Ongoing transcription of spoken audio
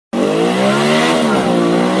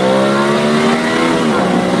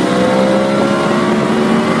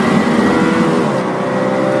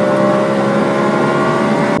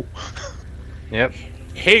Yep.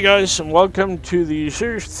 Hey guys, and welcome to the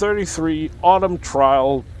Series 33 Autumn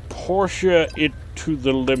Trial Porsche It to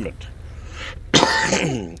the Limit.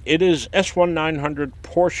 It is S1900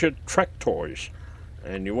 Porsche Trek Toys,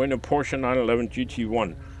 and you win a Porsche 911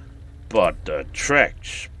 GT1. But the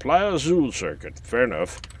Treks, Playa Azul circuit, fair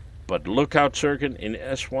enough, but lookout circuit in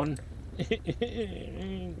S1?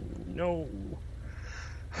 No.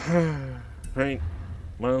 Right,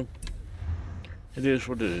 well, it is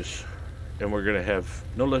what it is. And we're going to have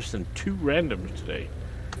no less than 2 randoms today.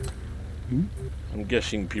 I'm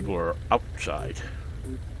guessing people are outside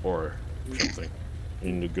or something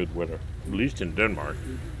in the good weather. At least in Denmark.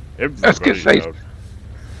 Everybody's out.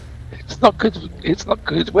 It's not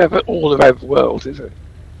good weather all around the world, is it?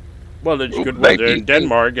 Well, it's good weather in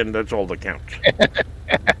Denmark, and that's all that counts.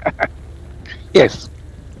 Yes.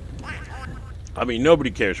 I mean, nobody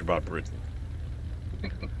cares about Britain.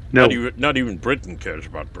 No. Not even Britain cares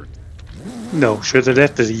about Britain. No, sure, they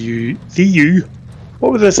left the EU. The EU?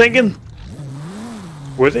 What were they thinking?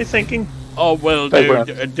 Were they thinking? Oh, well,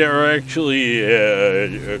 there are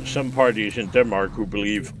actually some parties in Denmark who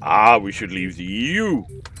believe, we should leave the EU.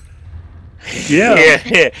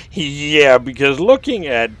 Yeah. Yeah, because looking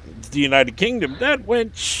at the United Kingdom, that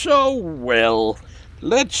went so well.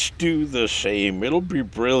 Let's do the same. It'll be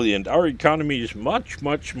brilliant. Our economy is much,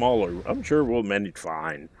 much smaller. I'm sure we'll manage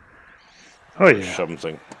fine. Oh, yeah.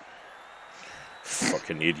 Something.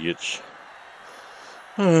 Fucking idiots.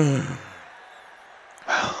 But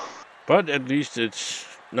at least it's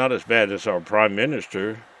not as bad as our Prime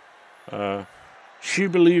Minister. She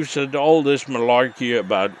believes that all this malarkey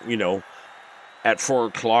about, at 4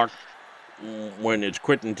 o'clock when it's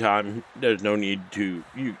quitting time, there's no need to,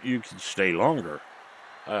 you can stay longer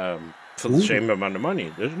for the same amount of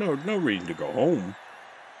money. There's no reason to go home.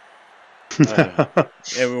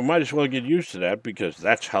 And we might as well get used to that because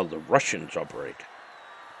that's how the Russians operate.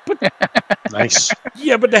 But, nice.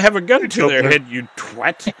 Yeah, but they have a gun to their head, you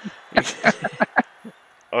twat.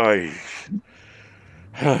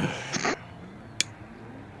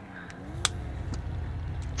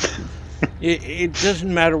 It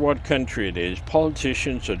doesn't matter what country it is.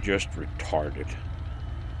 Politicians are just retarded.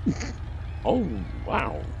 Oh,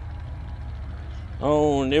 wow.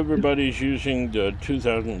 Oh, and everybody's using the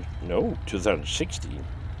 2016.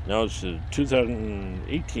 No, it's the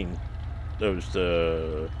 2018. That was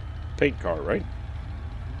the paint car, right?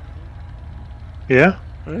 Yeah.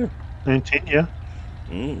 19, yeah.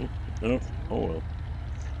 Oh well.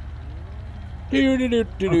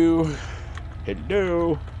 Do.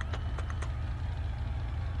 Hello.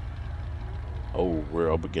 Oh,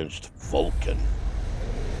 we're up against Vulcan.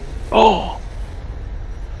 Oh!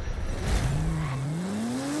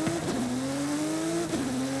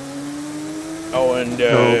 Oh, and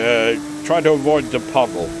try to avoid the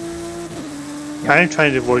puddle. I'm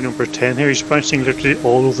trying to avoid number 10 here. He's bouncing literally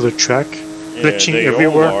all over the track. Yeah, glitching they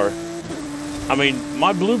everywhere. All are. I mean,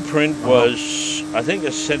 my blueprint was, I think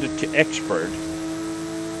I set it to expert.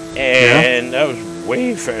 And that was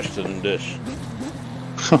way faster than this.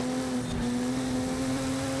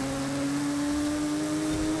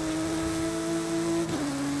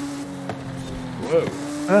 Whoa.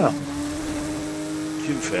 Oh.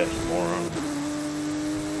 Too fast, moron.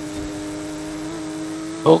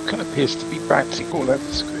 Vulcan appears to be bouncing all over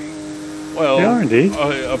the screen. Well, they are indeed.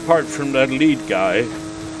 Apart from that lead guy,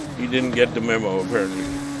 he didn't get the memo, apparently.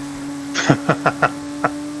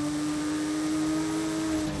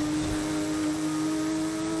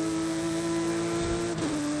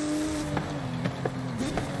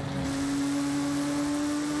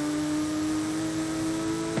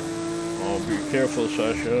 Oh, be careful,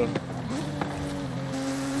 Sasha.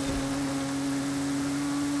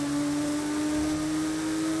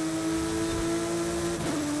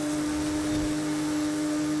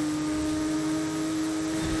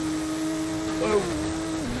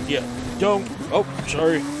 Yeah, don't. Oh,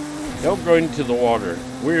 sorry. Don't go into the water.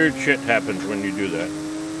 Weird shit happens when you do that.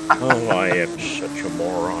 Oh, I am such a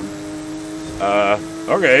moron.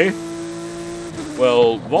 Okay.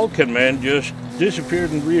 Well, Vulcan Man just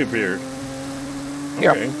disappeared and reappeared.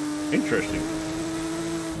 Okay, interesting.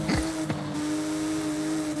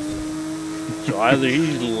 So either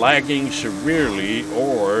he's lagging severely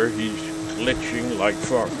or he's glitching like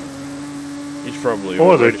fuck. He's probably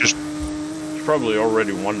probably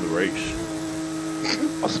already won the race.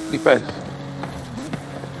 Possibly both.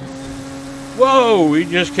 Whoa, he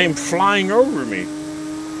just came flying over me.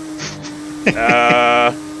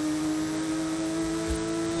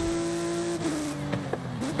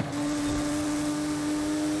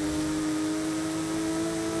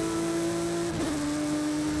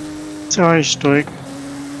 Sorry, Stoic.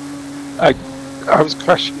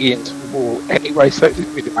 crashing into the wall anyway, so it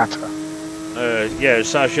didn't really matter. Yeah,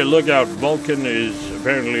 Sasha, look out. Vulcan is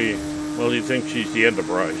apparently, well, he thinks he's the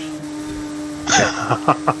Enterprise.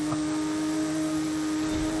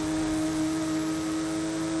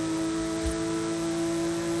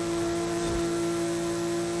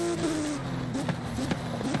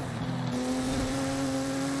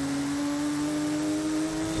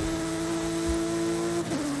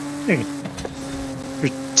 Hey,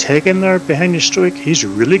 you're taking there behind your strike. He's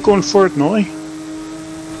really going for it now.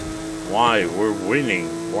 Why? We're winning.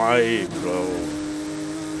 Why, bro?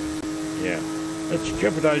 Yeah. Let's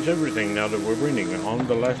jeopardize everything now that we're winning on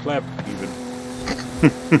the last lap, even.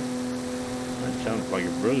 That sounds like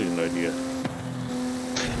a brilliant idea.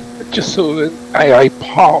 I just saw an AA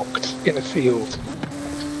parked in a field.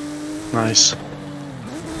 Nice.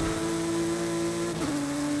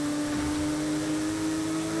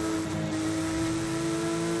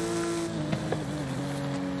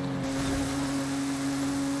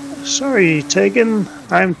 Sorry, Tegan.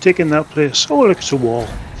 I'm taking that place. Oh, look, it's a wall.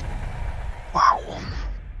 Wow.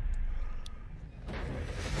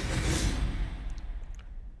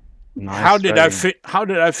 Nice How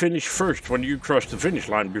did I finish first when you crossed the finish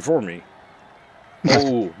line before me?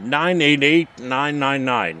 Oh,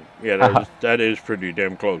 988,999. Yeah, that is pretty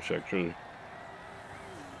damn close, actually.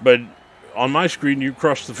 But on my screen, you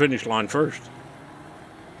crossed the finish line first.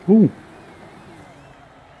 Ooh.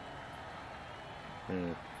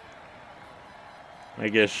 Yeah. I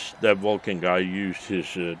guess that Vulcan guy used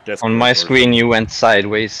his death. On my screen, you went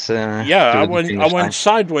sideways. Yeah, I went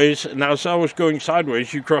sideways, and as I was going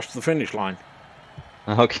sideways, you crossed the finish line.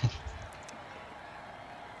 Okay.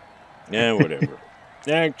 Yeah, whatever.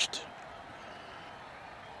 Next.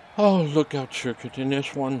 Oh, lookout circuit in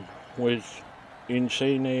this one with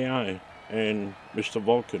insane AI and Mr.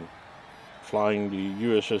 Vulcan flying the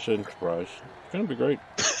USS Enterprise. It's gonna be great.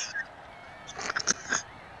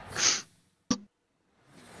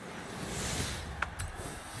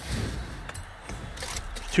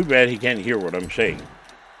 Too bad he can't hear what I'm saying,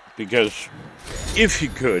 because if he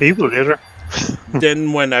could, He will later.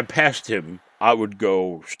 then when I passed him, I would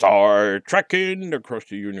go Star Trekking across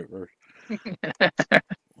the universe.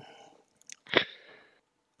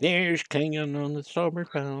 There's Klingon on the starboard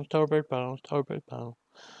bow, starboard bow, starboard bow.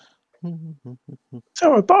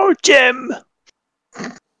 So about Jim.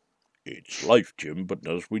 It's life, Jim, but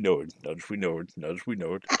not as we know it. Not as we know it. Not as we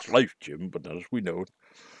know it. It's life, Jim, but not as we know it.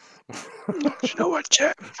 You know what,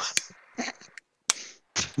 Jim?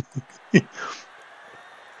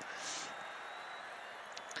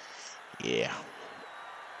 Yeah.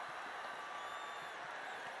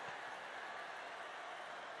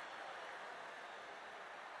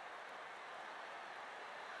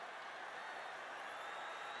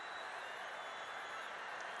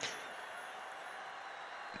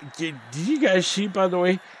 Did you guys see, by the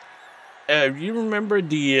way? You remember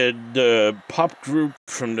the pop group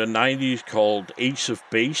from the 90s called Ace of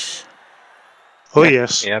Base? Oh,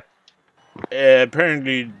 yes. Yep.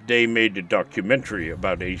 Apparently, they made a documentary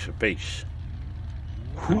about Ace of Base.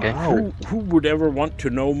 Who would ever want to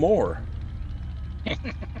know more?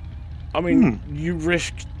 I mean, you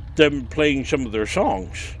risked them playing some of their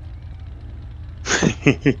songs.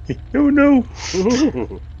 Oh, no.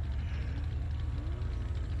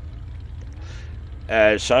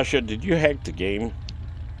 Sasha, did you hack the game?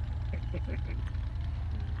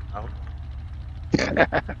 No.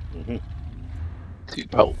 2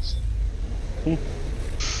 bolts.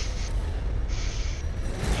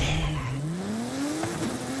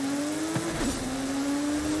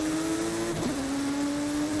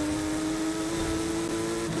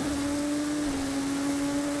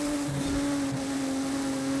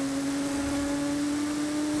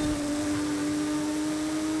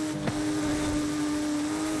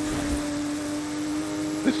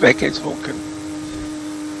 There goes Vulcan.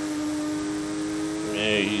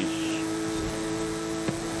 Yeah, he's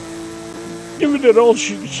giving it all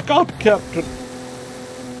she's got, Captain.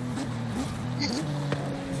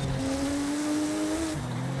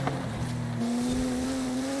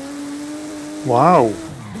 Wow.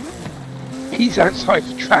 He's outside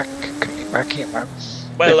the track, coming back in. That's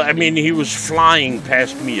Well, I mean, he was flying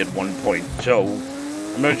past me at one point, so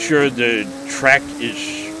I'm not sure the track is,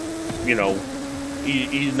 you know,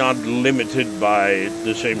 he's not limited by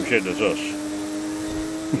the same shit as us.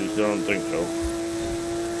 At least I don't think so.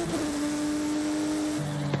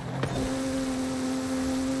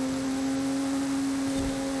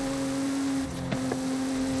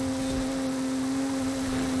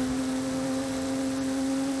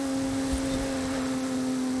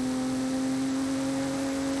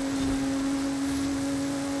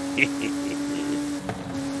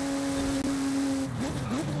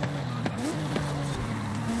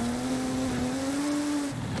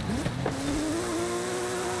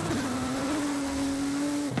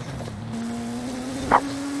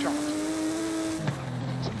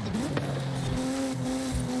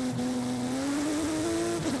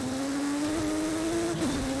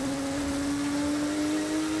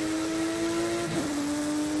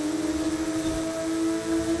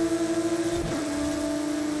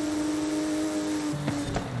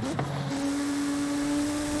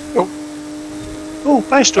 Oh,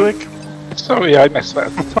 bye, Stoic. Sorry, I messed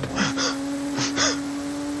that up.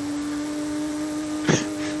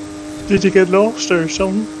 Did you get lost or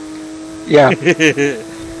something? Yeah.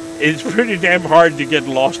 It's pretty damn hard to get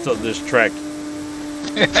lost on this track.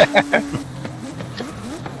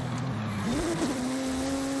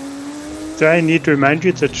 Do I need to remind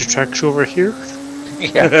you that the track's over here?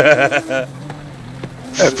 Yeah.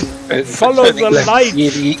 Follow turning the left light.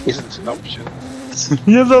 really isn't an option.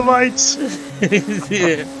 Near the lights.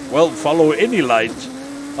 Yeah. Well, follow any lights.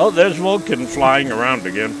 Oh, there's Vulcan flying around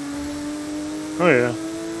again. Oh, yeah.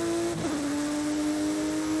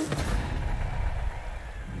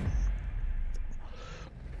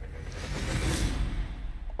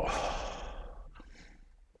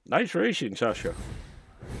 Nice racing, Sasha.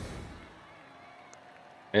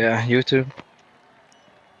 Yeah, you too.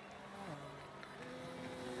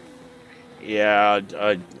 Yeah,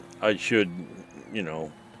 I should, you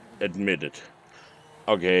know, admit it.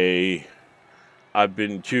 Okay, I've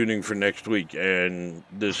been tuning for next week, and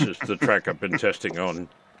this is the track I've been testing on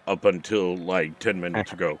up until like 10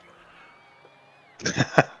 minutes ago.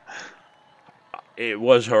 It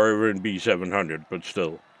was, however, in B700, but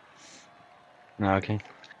still. Okay.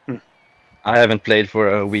 I haven't played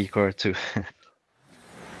for a week or two.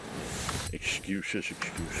 Excuses.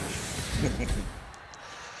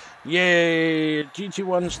 Yay,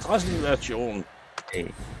 GT1 Straßenversion.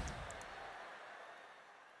 Hey.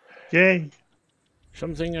 Yay.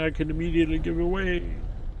 Something I can immediately give away.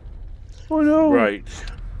 Oh, no. Right.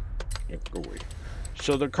 Yeah, go away.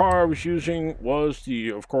 So the car I was using was,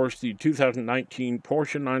 of course, the 2019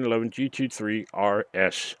 Porsche 911 GT3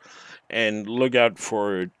 RS. And look out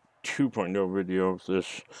for a 2.0 video of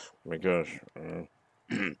this, because,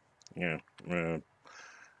 yeah,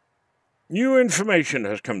 new information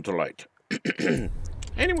has come to light.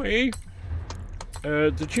 Anyway,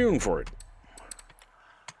 the tune for it.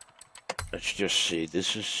 Let's just see,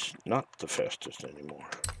 this is not the fastest anymore,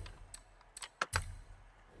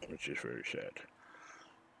 which is very sad.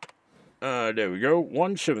 There we go,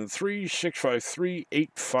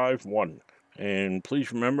 173-653-851. And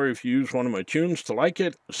please remember, if you use one of my tunes, to like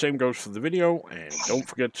it. The same goes for the video, and don't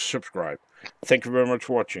forget to subscribe. Thank you very much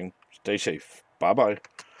for watching. Stay safe. Bye-bye.